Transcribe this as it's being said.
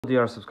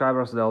Dear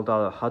subscribers, they'll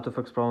tell you how to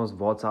fix problems with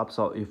WhatsApp.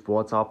 So if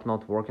WhatsApp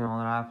not working on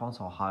your iPhone,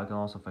 so how you can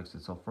also fix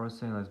it. So first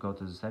thing, let's go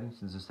to the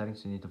settings. In the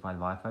settings, you need to find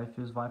Wi-Fi. If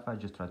you use Wi-Fi,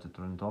 just try to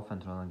turn it off and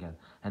turn it on again.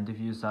 And if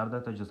you use SAR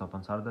data, just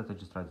open SAR data,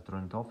 just try to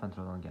turn it off and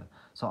turn it on again.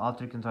 So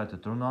after you can try to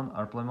turn on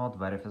airplane mode,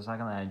 wait for a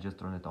second and just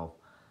turn it off.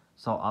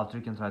 So after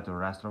you can try to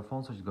restore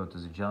phone, so just go to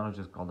the general,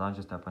 just scroll down,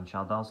 just tap on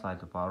shutdown, slide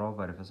to power off,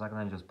 wait for a second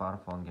and just power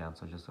phone again.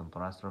 So just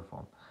simply restore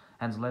phone.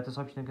 And the latest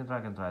option you can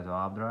try to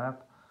update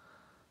app.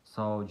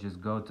 So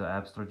just go to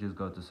App Store, just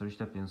go to search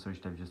tab. In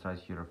search tab, just write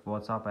here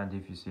WhatsApp, and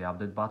if you see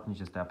update button,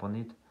 just tap on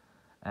it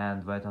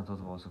and wait until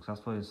it will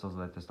successfully install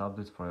the latest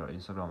updates for your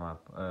Instagram app,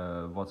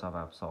 WhatsApp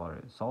app.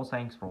 Sorry. So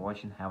thanks for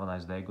watching. Have a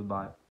nice day. Goodbye.